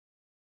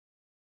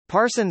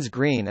Parsons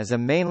Green is a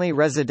mainly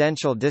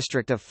residential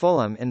district of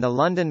Fulham in the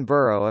London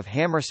borough of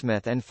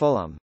Hammersmith and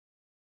Fulham.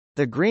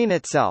 The green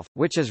itself,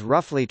 which is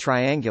roughly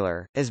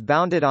triangular, is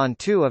bounded on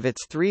two of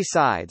its three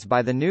sides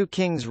by the New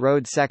Kings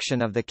Road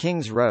section of the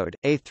Kings Road,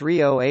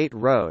 A308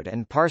 Road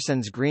and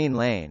Parsons Green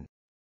Lane.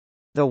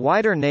 The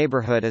wider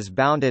neighbourhood is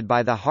bounded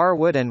by the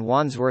Harwood and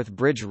Wandsworth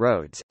Bridge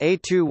Roads,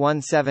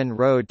 A217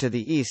 Road to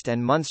the east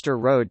and Munster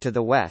Road to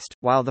the west,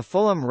 while the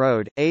Fulham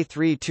Road,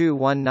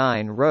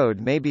 A3219 Road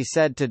may be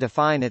said to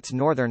define its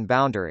northern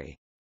boundary.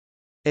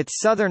 Its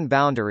southern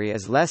boundary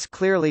is less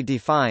clearly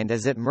defined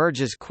as it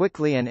merges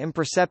quickly and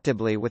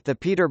imperceptibly with the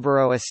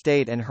Peterborough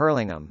Estate and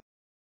Hurlingham.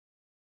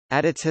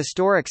 At its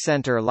historic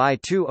centre lie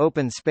two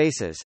open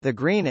spaces, the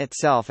Green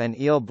itself and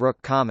Eel Brook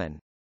Common.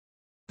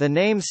 The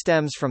name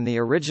stems from the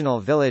original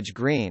village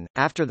green,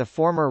 after the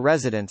former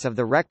residence of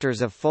the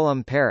rectors of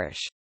Fulham parish.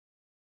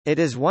 It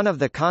is one of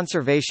the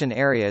conservation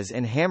areas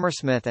in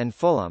Hammersmith and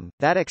Fulham,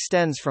 that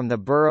extends from the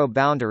borough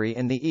boundary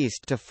in the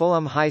east to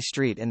Fulham High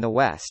Street in the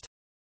west.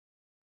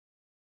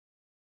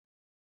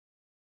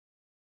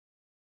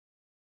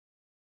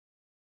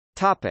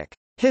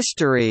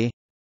 History.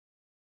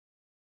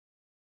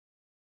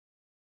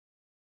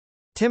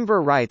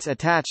 Timber rights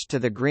attached to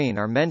the green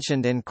are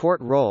mentioned in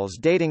court rolls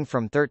dating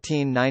from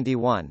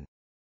 1391.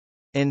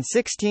 In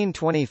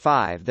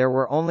 1625 there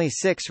were only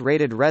 6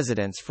 rated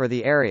residents for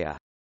the area.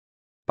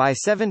 By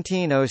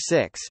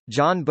 1706,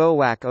 John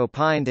Bowack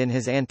opined in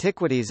his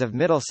Antiquities of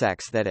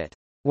Middlesex that it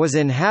was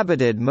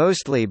inhabited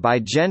mostly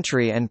by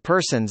gentry and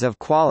persons of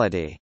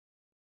quality.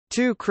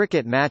 2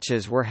 cricket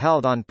matches were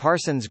held on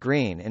Parsons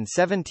Green in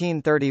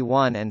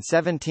 1731 and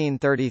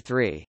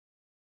 1733.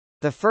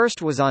 The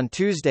first was on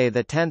Tuesday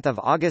 10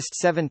 August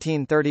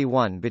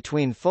 1731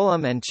 between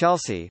Fulham and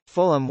Chelsea,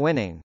 Fulham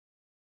winning.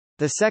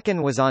 The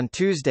second was on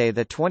Tuesday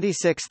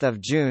 26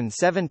 June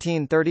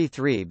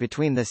 1733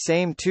 between the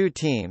same two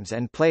teams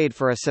and played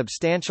for a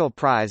substantial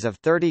prize of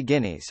 30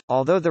 guineas,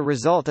 although the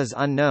result is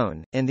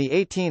unknown. In the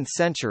 18th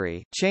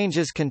century,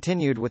 changes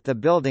continued with the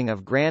building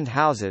of grand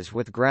houses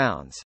with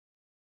grounds.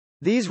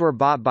 These were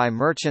bought by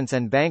merchants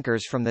and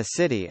bankers from the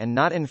city and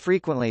not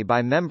infrequently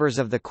by members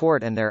of the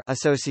court and their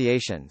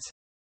associations.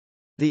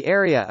 The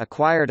area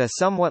acquired a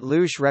somewhat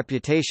louche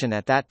reputation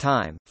at that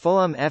time.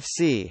 Fulham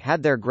FC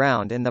had their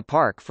ground in the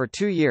park for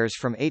 2 years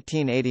from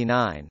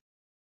 1889.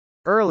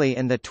 Early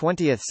in the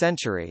 20th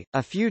century,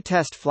 a few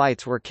test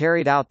flights were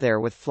carried out there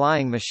with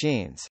flying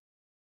machines.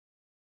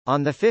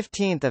 On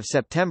 15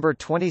 September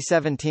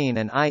 2017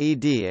 an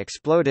IED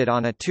exploded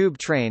on a tube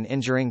train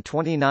injuring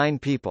 29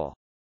 people.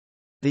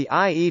 The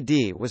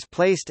IED was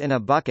placed in a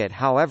bucket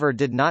however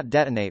did not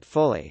detonate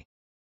fully.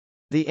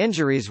 The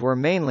injuries were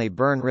mainly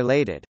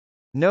burn-related.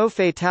 No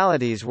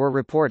fatalities were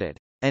reported.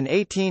 An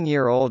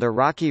 18-year-old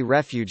Iraqi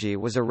refugee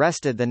was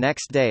arrested the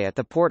next day at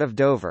the port of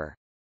Dover.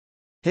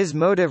 His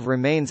motive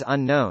remains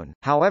unknown,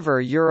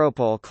 however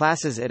Europol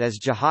classes it as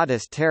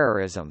jihadist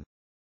terrorism.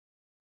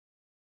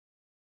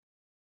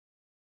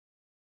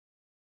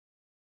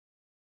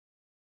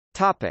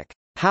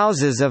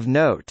 Houses of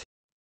note.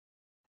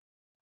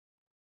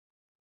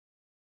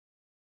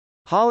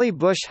 Holly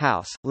Bush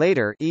House,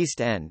 later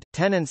East End,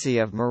 tenancy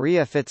of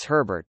Maria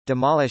Fitzherbert,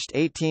 demolished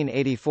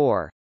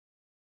 1884.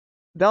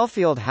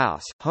 Belfield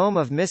House, home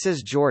of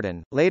Mrs.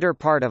 Jordan, later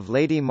part of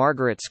Lady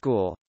Margaret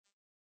School.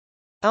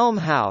 Elm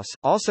House,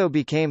 also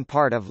became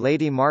part of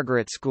Lady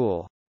Margaret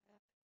School.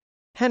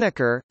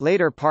 Henniker,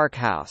 later Park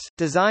House,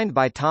 designed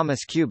by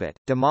Thomas Cubitt,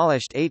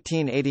 demolished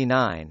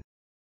 1889.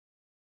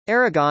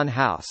 Aragon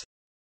House.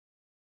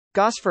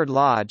 Gosford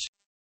Lodge.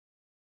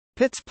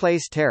 Pitts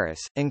Place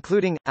Terrace,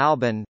 including,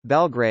 Alban,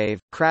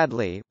 Belgrave,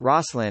 Cradley,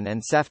 Rosslyn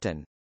and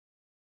Sefton.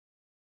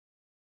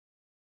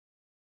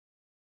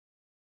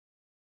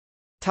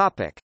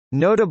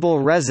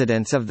 Notable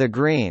residents of the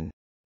Green.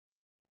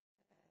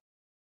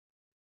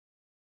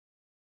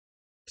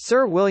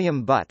 Sir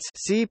William Butts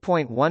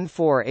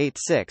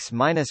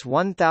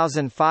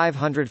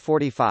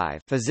C.1486-1545,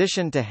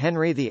 physician to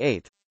Henry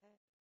VIII.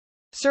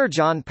 Sir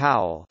John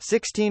Powell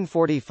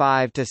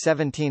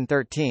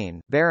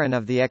 (1645–1713), Baron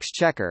of the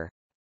Exchequer.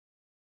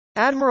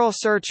 Admiral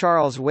Sir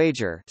Charles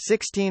Wager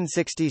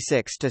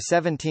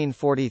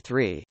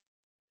 (1666–1743).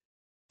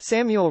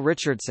 Samuel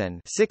Richardson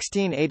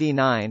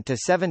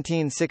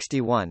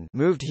 (1689–1761),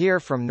 moved here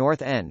from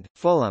North End,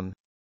 Fulham.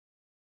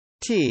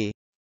 T.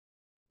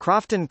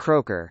 Crofton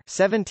Croker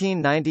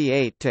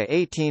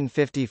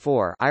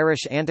 (1798–1854),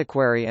 Irish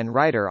antiquary and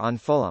writer on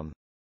Fulham.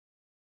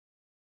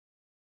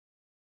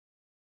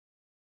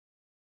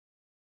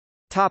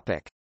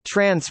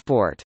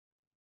 Transport.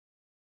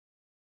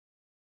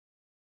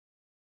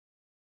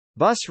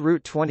 Bus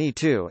Route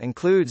 22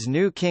 includes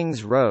New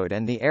Kings Road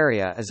and the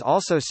area is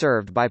also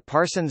served by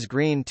Parsons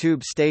Green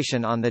Tube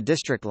Station on the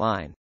District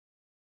Line.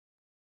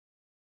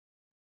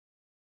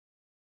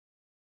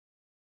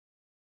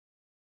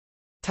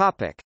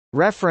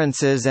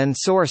 References and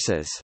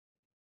sources.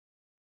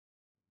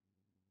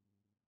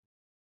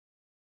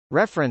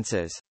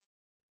 References.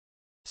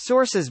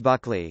 Sources: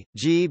 Buckley,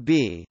 G.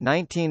 B.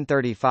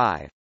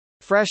 1935.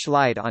 Fresh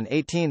light on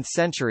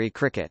 18th-century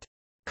cricket.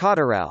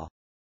 Cotterell.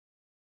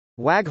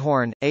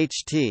 Waghorn,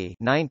 H.T.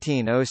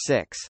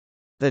 1906.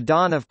 The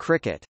Dawn of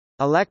Cricket.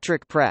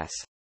 Electric Press.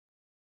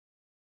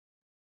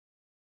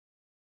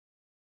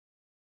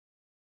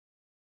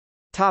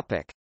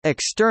 Topic.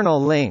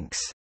 External links.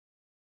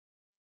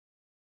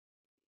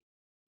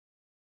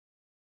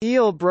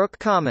 Eel Brook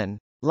Common.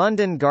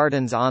 London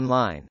Gardens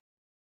Online.